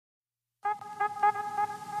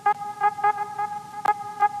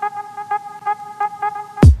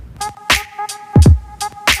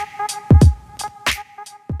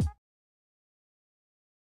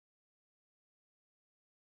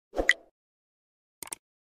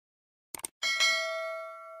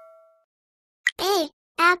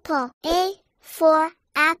apple. A for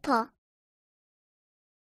apple.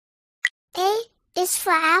 A is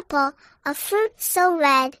for apple, a fruit so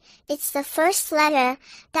red, it's the first letter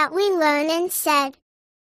that we learn and said.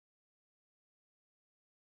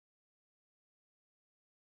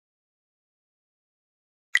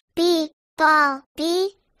 B, ball.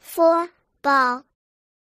 B for ball.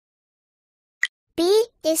 B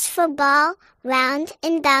is for ball, round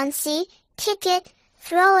and bouncy, kick it,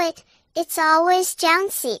 throw it, it's always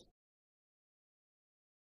jouncy.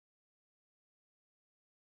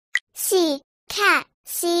 C, cat.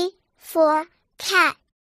 C for cat.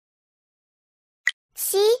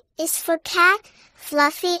 C is for cat,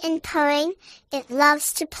 fluffy and purring, it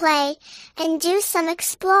loves to play and do some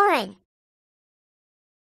exploring.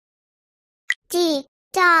 D,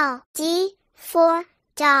 doll. D for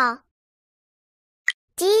doll.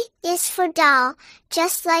 D is for doll,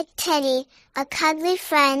 just like Teddy, a cuddly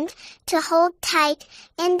friend to hold tight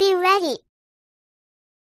and be ready.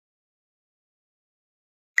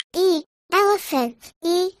 E, elephant.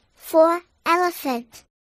 E for elephant.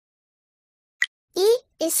 E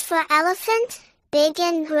is for elephant, big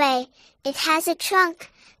and gray. It has a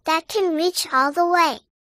trunk that can reach all the way.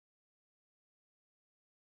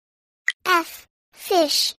 F,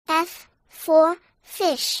 fish. F for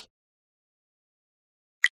fish.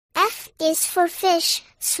 F is for fish,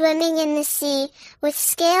 swimming in the sea, with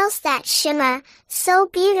scales that shimmer so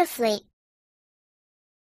beautifully.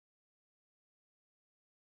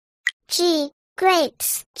 G,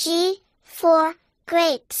 grapes. G for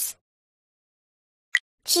grapes.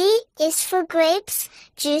 G is for grapes,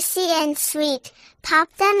 juicy and sweet.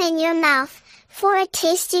 Pop them in your mouth for a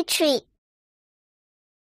tasty treat.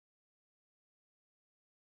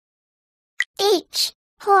 H,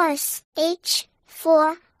 horse. H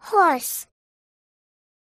for horse.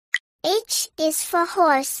 H is for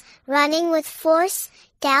horse, running with force,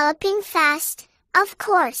 galloping fast, of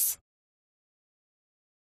course.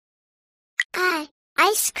 I,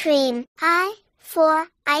 ice cream. I for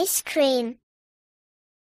ice cream.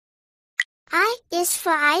 I is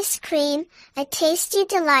for ice cream, a tasty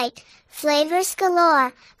delight, flavors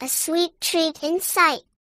galore, a sweet treat in sight.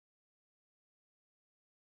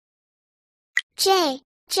 J,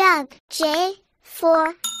 jug. J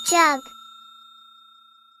for jug.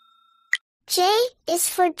 J is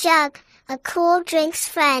for jug, a cool drink's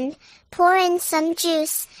friend, pour in some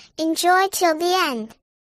juice, enjoy till the end.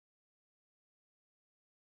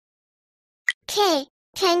 K,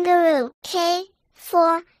 kangaroo. K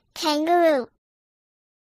for kangaroo.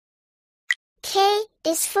 K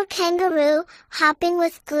is for kangaroo, hopping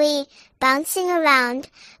with glee, bouncing around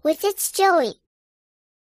with its joey.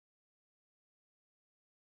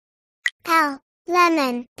 L,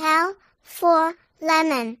 lemon. L for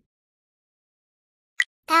lemon.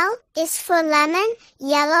 L is for lemon,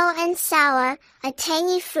 yellow and sour, a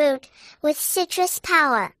tangy fruit with citrus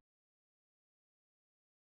power.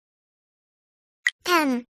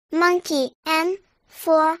 M, monkey. M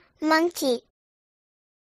for monkey.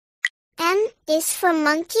 M is for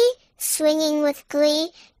monkey, swinging with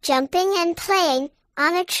glee, jumping and playing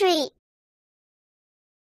on a tree.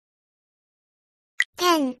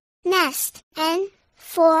 N, nest. N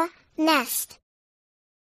for nest.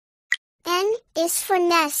 N is for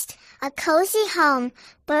nest, a cozy home,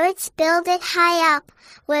 birds build it high up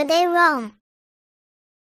where they roam.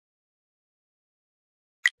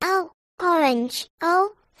 O, orange.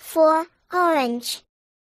 O for orange.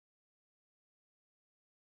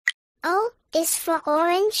 O is for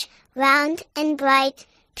orange, round and bright,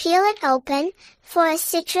 peel it open for a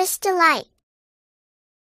citrus delight.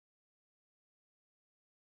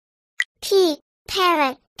 P,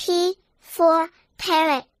 parrot. P for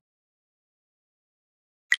parrot.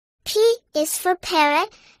 P is for parrot,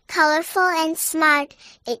 colorful and smart,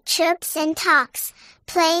 it chirps and talks,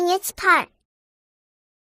 playing its part.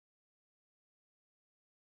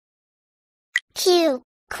 Q,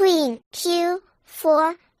 queen. Q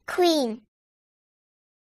for queen.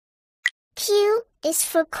 Q is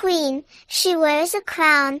for queen, she wears a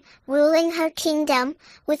crown, ruling her kingdom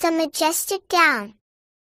with a majestic gown.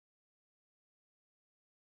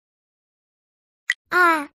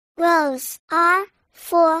 R, rose. R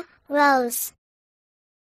for rose.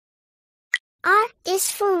 R is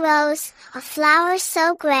for rose, a flower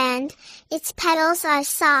so grand, its petals are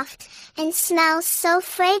soft and smells so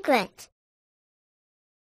fragrant.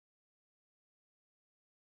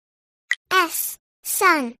 S,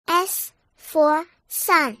 sun. S for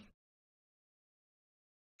sun.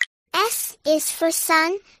 S is for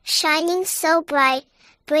sun, shining so bright,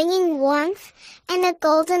 bringing warmth and a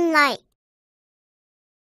golden light.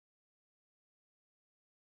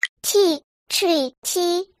 T, tree.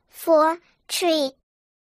 T for tree.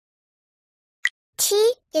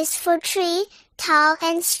 T is for tree, tall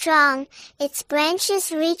and strong. Its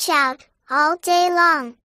branches reach out all day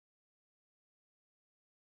long.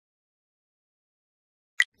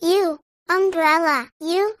 U, umbrella.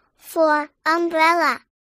 U for umbrella.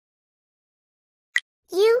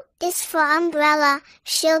 U is for umbrella,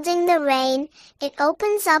 shielding the rain. It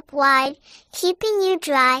opens up wide, keeping you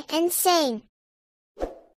dry and sane.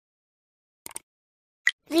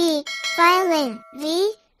 V, violin.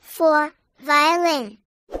 V for violin.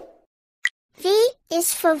 V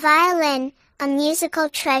is for violin, a musical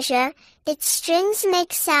treasure. Its strings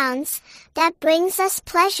make sounds that brings us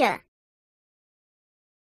pleasure.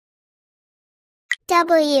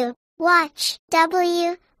 W, watch.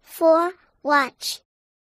 W for watch.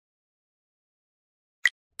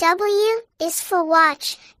 W is for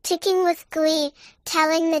watch, ticking with glee,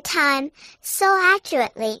 telling the time so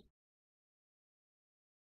accurately.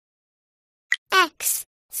 X,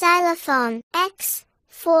 xylophone. X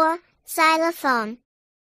for xylophone.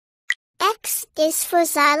 X is for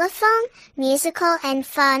xylophone, musical and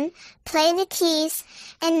fun. Play the keys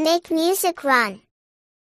and make music run.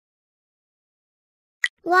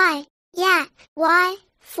 Y, yak. Y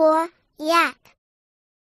for yak.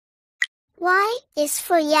 Y is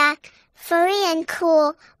for yak, furry and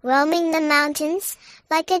cool, roaming the mountains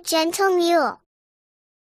like a gentle mule.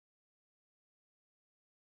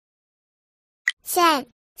 Z,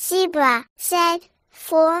 zebra. Z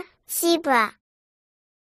for zebra.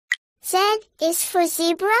 Z is for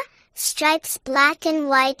zebra, stripes black and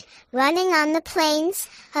white, running on the plains,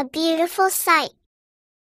 a beautiful sight.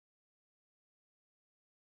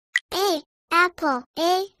 A, apple.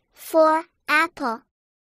 A for apple.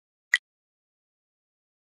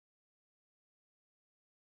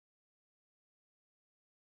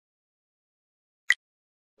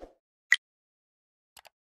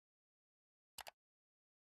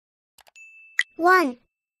 One.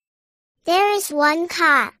 There is one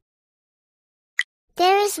car.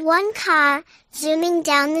 There is one car, zooming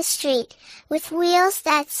down the street, with wheels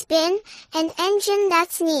that spin, and engine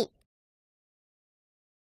that's neat.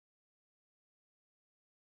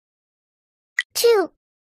 Two.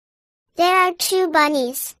 There are two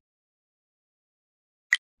bunnies.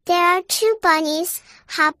 There are two bunnies,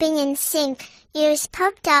 hopping in sync, ears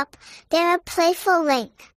perked up, they're a playful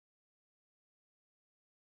link.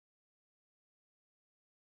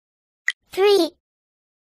 3.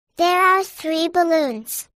 There are 3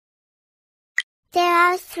 balloons. There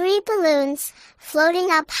are 3 balloons, floating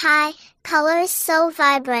up high, colors so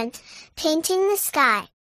vibrant, painting the sky.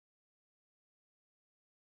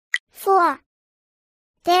 4.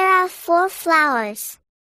 There are 4 flowers.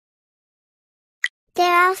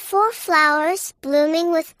 There are 4 flowers,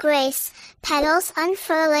 blooming with grace, petals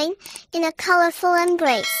unfurling, in a colorful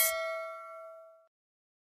embrace.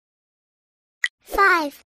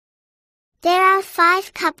 5. There are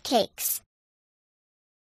 5 cupcakes.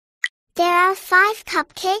 There are 5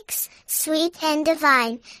 cupcakes, sweet and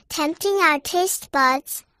divine, tempting our taste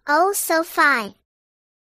buds, oh so fine.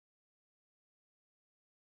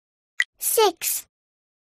 6.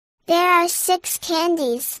 There are 6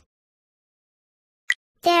 candies.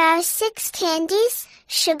 There are 6 candies,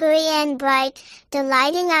 sugary and bright,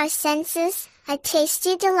 delighting our senses, a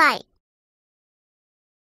tasty delight.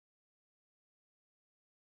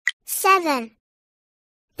 7.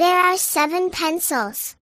 There are 7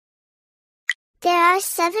 pencils. There are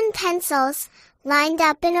 7 pencils, lined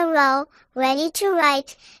up in a row, ready to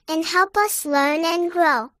write, and help us learn and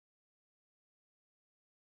grow.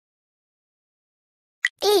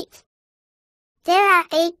 8. There are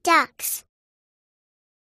 8 ducks.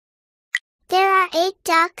 There are 8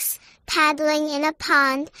 ducks, paddling in a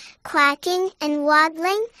pond, quacking and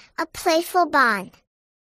waddling, a playful bond.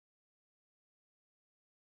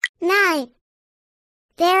 9.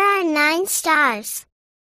 There are 9 stars.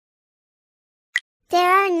 There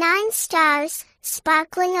are 9 stars,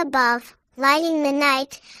 sparkling above, lighting the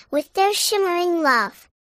night, with their shimmering love.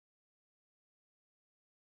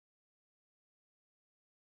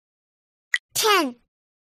 10.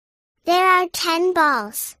 There are 10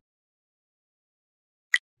 balls.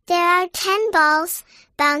 There are 10 balls,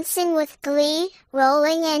 bouncing with glee,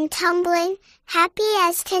 rolling and tumbling, happy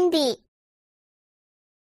as can be.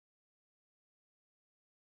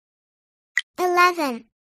 11.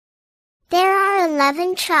 There are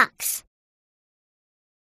 11 trucks.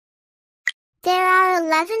 There are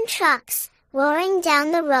 11 trucks, roaring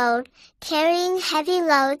down the road, carrying heavy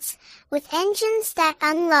loads, with engines that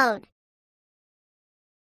unload.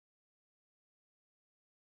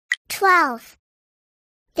 12.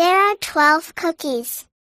 There are 12 cookies.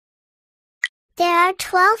 There are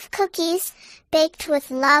 12 cookies, baked with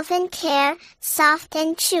love and care, soft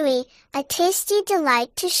and chewy, a tasty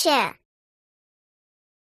delight to share.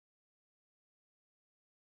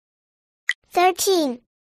 13.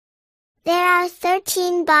 There are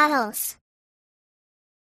 13 bottles.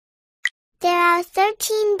 There are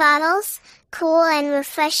 13 bottles, cool and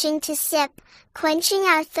refreshing to sip, quenching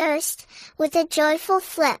our thirst with a joyful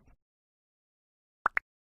flip.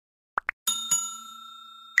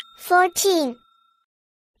 14.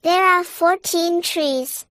 There are 14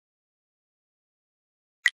 trees.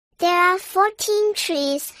 There are 14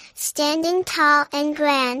 trees, standing tall and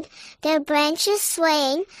grand, their branches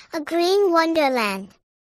swaying, a green wonderland.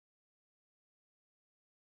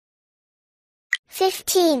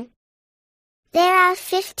 15. There are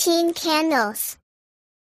 15 candles.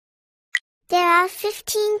 There are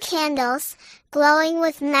 15 candles, glowing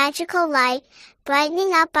with magical light,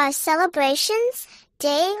 brightening up our celebrations,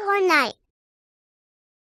 day or night.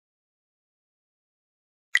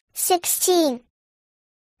 16.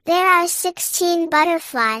 There are 16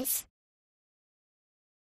 butterflies.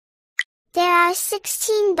 There are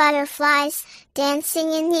 16 butterflies,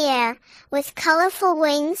 dancing in the air, with colorful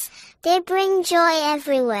wings, they bring joy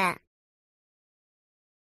everywhere.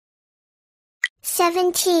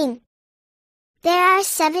 17. There are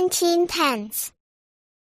 17 pens.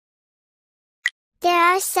 There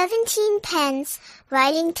are 17 pens,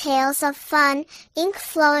 writing tales of fun, ink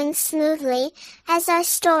flowing smoothly, as our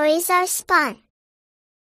stories are spun.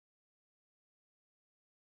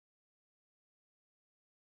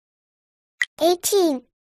 18.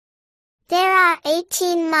 There are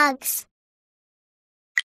 18 mugs.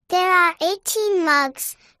 There are 18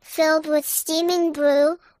 mugs, filled with steaming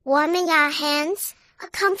brew, warming our hands, a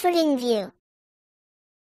comforting view.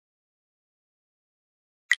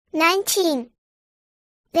 19.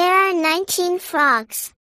 There are 19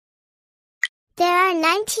 frogs. There are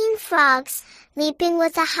 19 frogs, leaping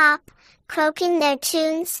with a hop, croaking their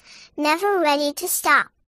tunes, never ready to stop.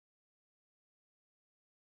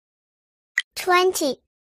 20.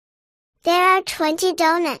 There are 20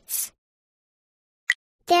 donuts.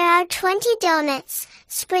 There are 20 donuts,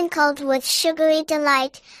 sprinkled with sugary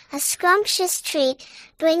delight, a scrumptious treat,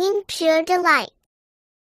 bringing pure delight.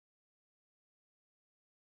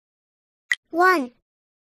 1.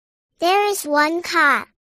 There is one car.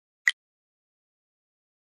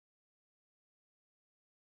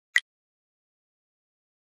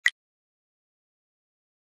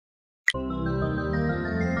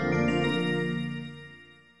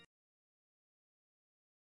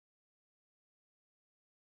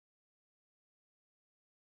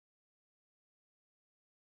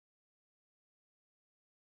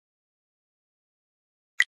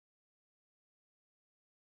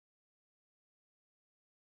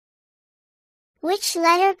 Which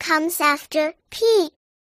letter comes after P?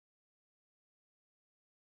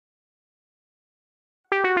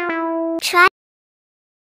 Try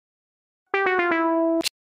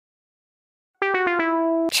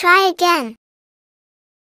again.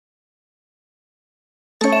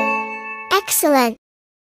 Excellent.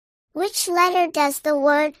 Which letter does the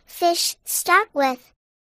word fish start with?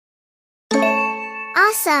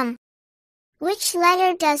 Awesome. Which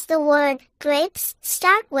letter does the word grapes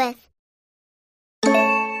start with?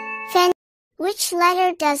 Which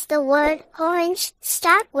letter does the word orange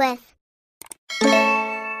start with?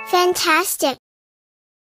 Fantastic.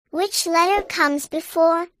 Which letter comes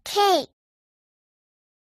before K?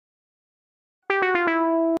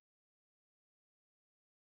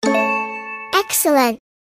 Excellent.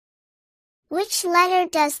 Which letter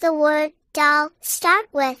does the word doll start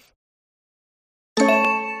with?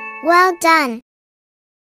 Well done.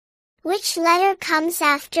 Which letter comes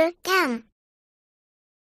after M?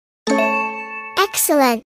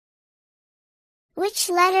 Excellent. Which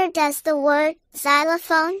letter does the word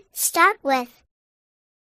xylophone start with?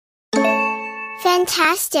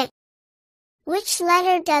 Fantastic. Which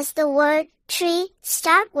letter does the word tree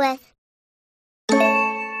start with?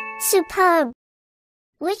 Superb.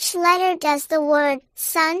 Which letter does the word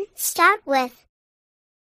sun start with?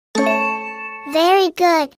 Very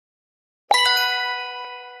good.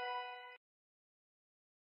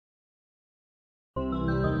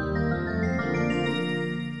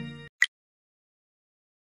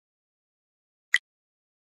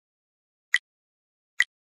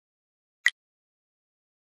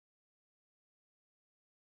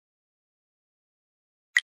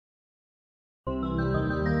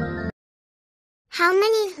 How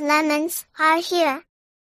many lemons are here?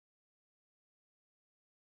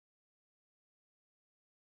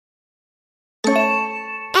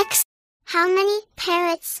 X. How many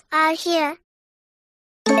parrots are here?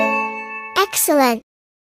 X. Excellent.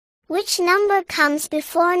 Which number comes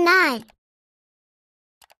before 9?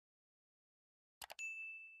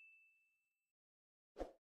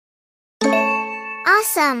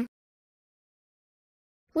 Awesome.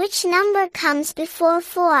 Which number comes before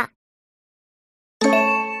 4?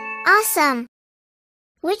 Awesome.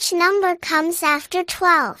 Which number comes after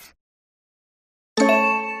 12?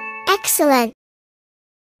 Excellent.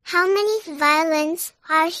 How many violins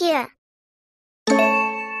are here?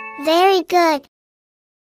 Very good.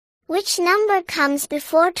 Which number comes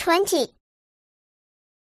before 20?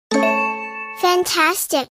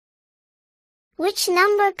 Fantastic. Which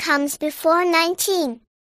number comes before 19?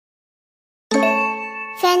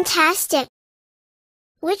 Fantastic.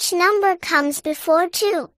 Which number comes before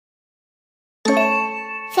 2?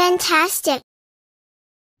 Fantastic.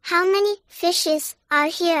 How many fishes are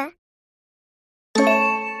here?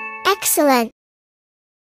 Excellent.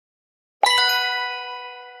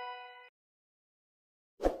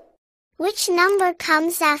 Which number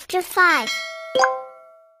comes after 5?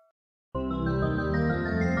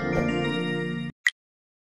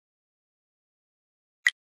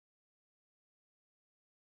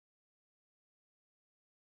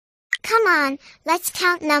 Come on, let's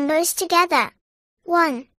count numbers together.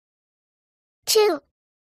 1, 2,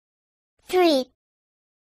 3,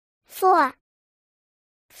 4,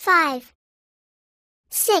 5,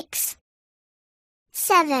 6,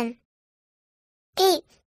 7, 8,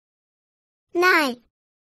 9,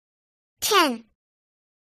 10,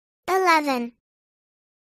 11,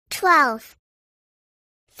 12,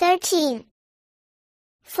 13,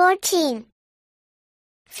 14,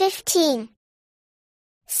 15,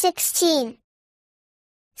 16,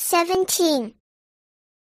 17,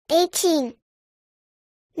 18,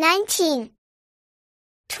 19,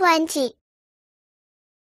 20.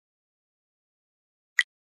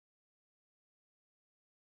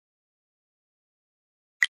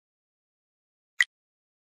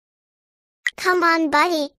 Come on,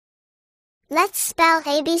 buddy. Let's spell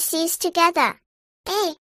ABCs together.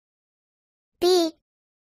 A, B,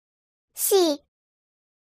 C,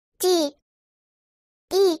 D,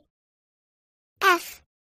 E, F,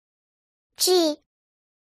 G,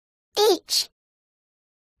 H,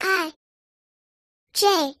 I,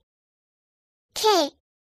 J, K,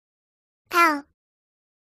 L,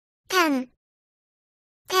 M,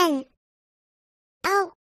 N,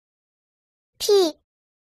 O, P,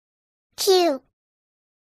 Q,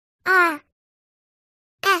 R,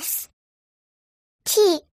 S,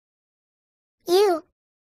 T, U,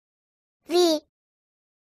 V,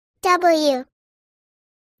 W,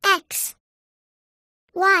 X,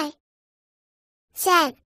 Y,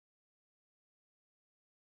 Z.